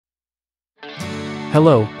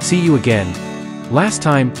Hello, see you again. Last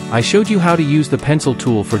time, I showed you how to use the pencil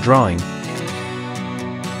tool for drawing.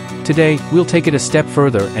 Today, we'll take it a step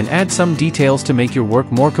further and add some details to make your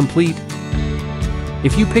work more complete.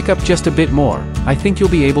 If you pick up just a bit more, I think you'll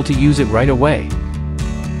be able to use it right away.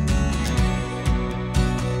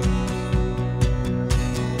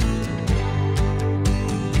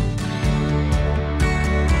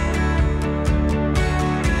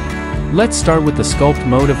 Let's start with the sculpt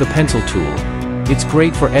mode of the pencil tool. It's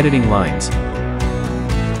great for editing lines.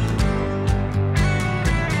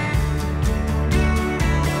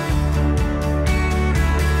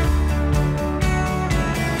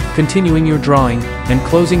 Continuing your drawing, and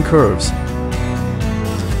closing curves.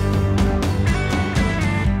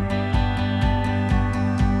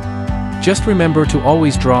 Just remember to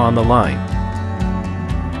always draw on the line.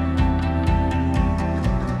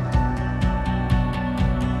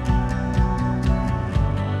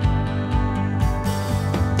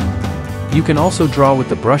 You can also draw with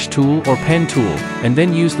the brush tool or pen tool, and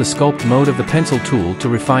then use the sculpt mode of the pencil tool to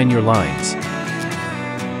refine your lines.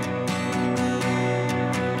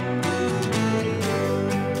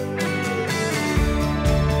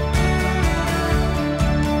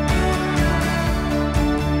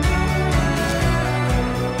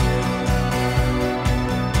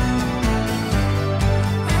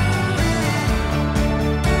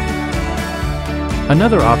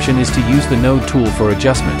 Another option is to use the node tool for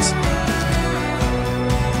adjustments.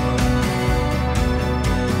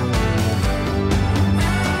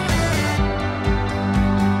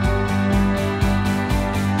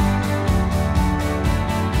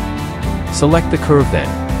 Select the curve then.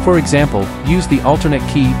 For example, use the alternate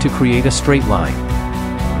key to create a straight line.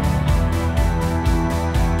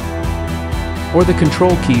 Or the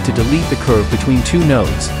control key to delete the curve between two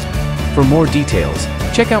nodes. For more details,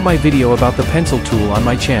 check out my video about the pencil tool on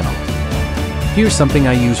my channel. Here's something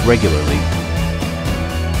I use regularly.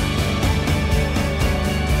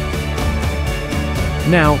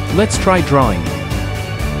 Now, let's try drawing.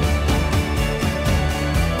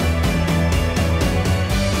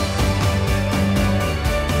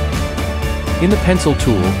 In the pencil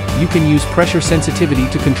tool, you can use pressure sensitivity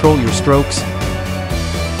to control your strokes,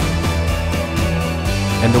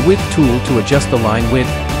 and the width tool to adjust the line width.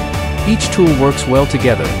 Each tool works well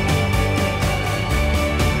together.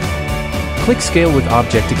 Click Scale with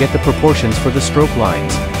Object to get the proportions for the stroke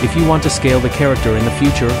lines, if you want to scale the character in the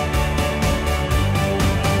future.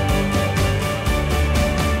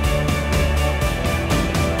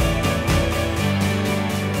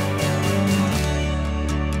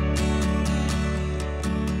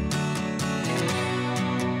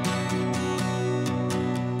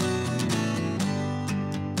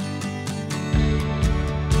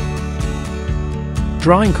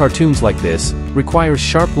 Drawing cartoons like this requires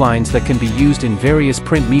sharp lines that can be used in various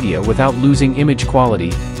print media without losing image quality.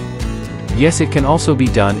 Yes, it can also be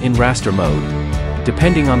done in raster mode,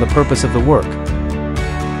 depending on the purpose of the work.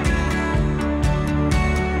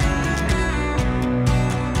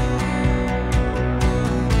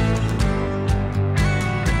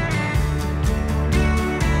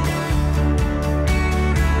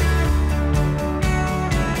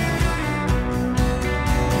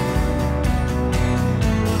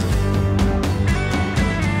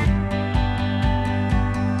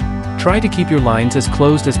 Try to keep your lines as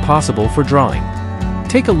closed as possible for drawing.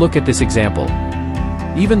 Take a look at this example.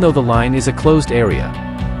 Even though the line is a closed area,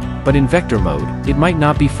 but in vector mode, it might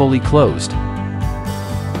not be fully closed.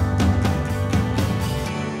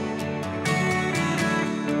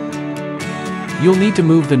 You'll need to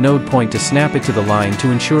move the node point to snap it to the line to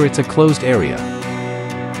ensure it's a closed area.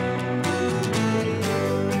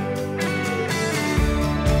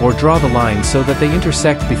 Or draw the lines so that they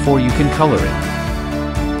intersect before you can color it.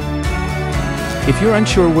 If you're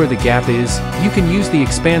unsure where the gap is, you can use the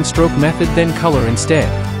expand stroke method, then color instead.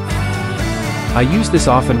 I use this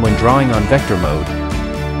often when drawing on vector mode.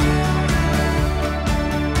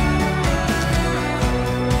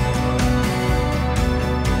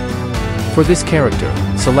 For this character,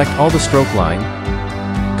 select all the stroke line,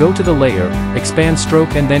 go to the layer, expand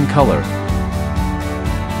stroke and then color.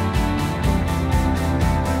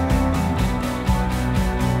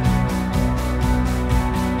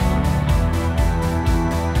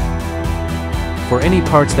 For any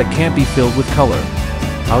parts that can't be filled with color,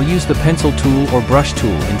 I'll use the pencil tool or brush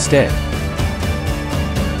tool instead.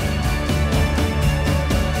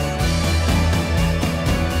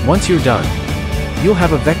 Once you're done, you'll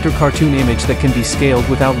have a vector cartoon image that can be scaled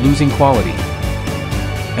without losing quality.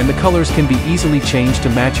 And the colors can be easily changed to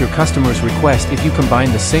match your customer's request if you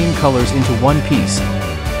combine the same colors into one piece.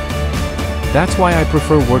 That's why I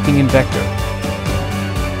prefer working in vector.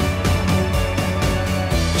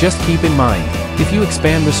 Just keep in mind, if you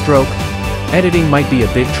expand the stroke, editing might be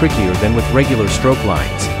a bit trickier than with regular stroke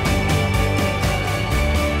lines.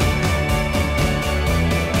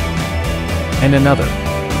 And another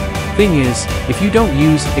thing is, if you don't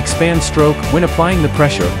use expand stroke when applying the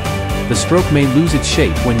pressure, the stroke may lose its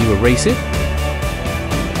shape when you erase it.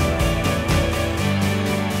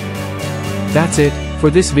 That's it for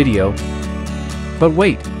this video. But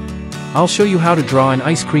wait, I'll show you how to draw an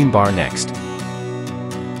ice cream bar next.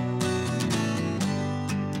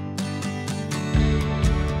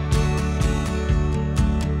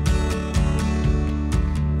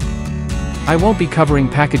 I won't be covering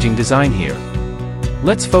packaging design here.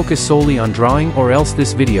 Let's focus solely on drawing, or else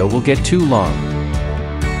this video will get too long.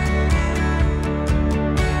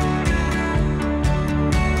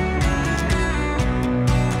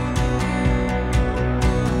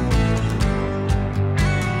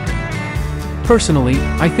 Personally,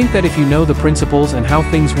 I think that if you know the principles and how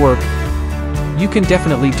things work, you can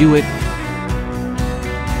definitely do it.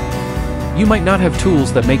 You might not have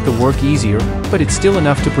tools that make the work easier, but it's still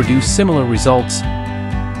enough to produce similar results.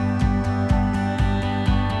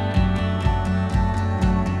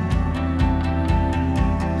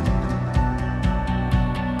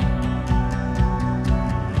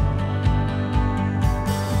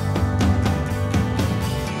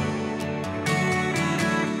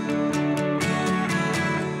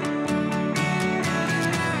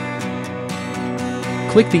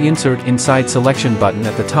 Click the Insert Inside Selection button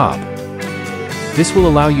at the top. This will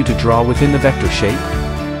allow you to draw within the vector shape,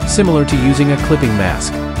 similar to using a clipping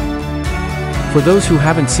mask. For those who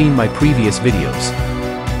haven't seen my previous videos,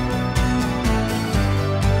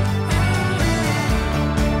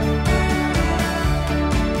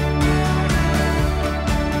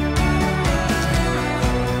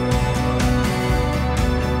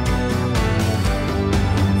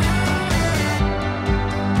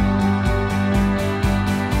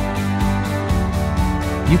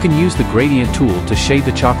 you can use the gradient tool to shade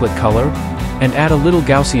the chocolate color, and add a little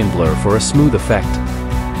Gaussian blur for a smooth effect.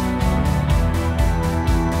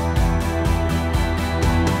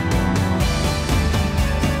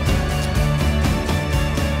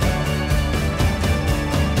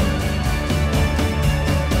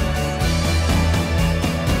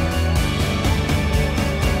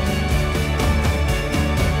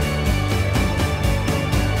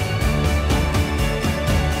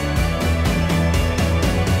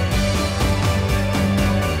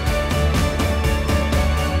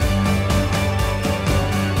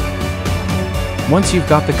 Once you've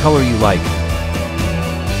got the color you like,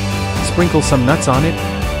 sprinkle some nuts on it.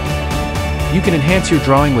 You can enhance your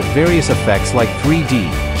drawing with various effects like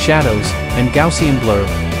 3D, shadows, and Gaussian blur.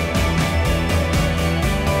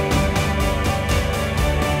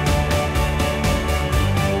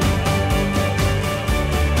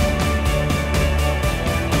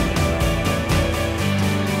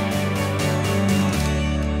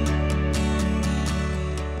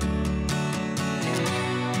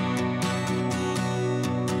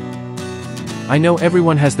 I know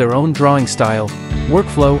everyone has their own drawing style,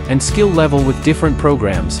 workflow, and skill level with different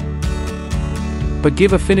programs. But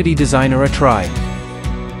give Affinity Designer a try.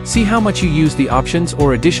 See how much you use the options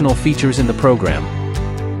or additional features in the program.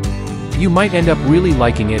 You might end up really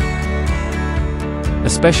liking it.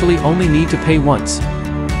 Especially only need to pay once.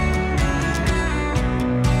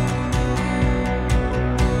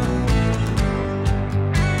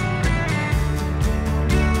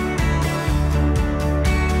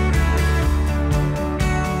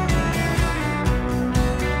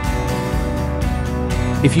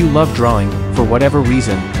 If you love drawing, for whatever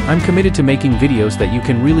reason, I'm committed to making videos that you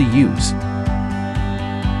can really use.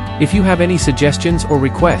 If you have any suggestions or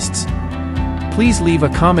requests, please leave a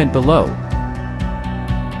comment below.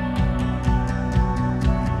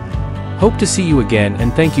 Hope to see you again,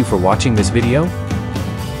 and thank you for watching this video.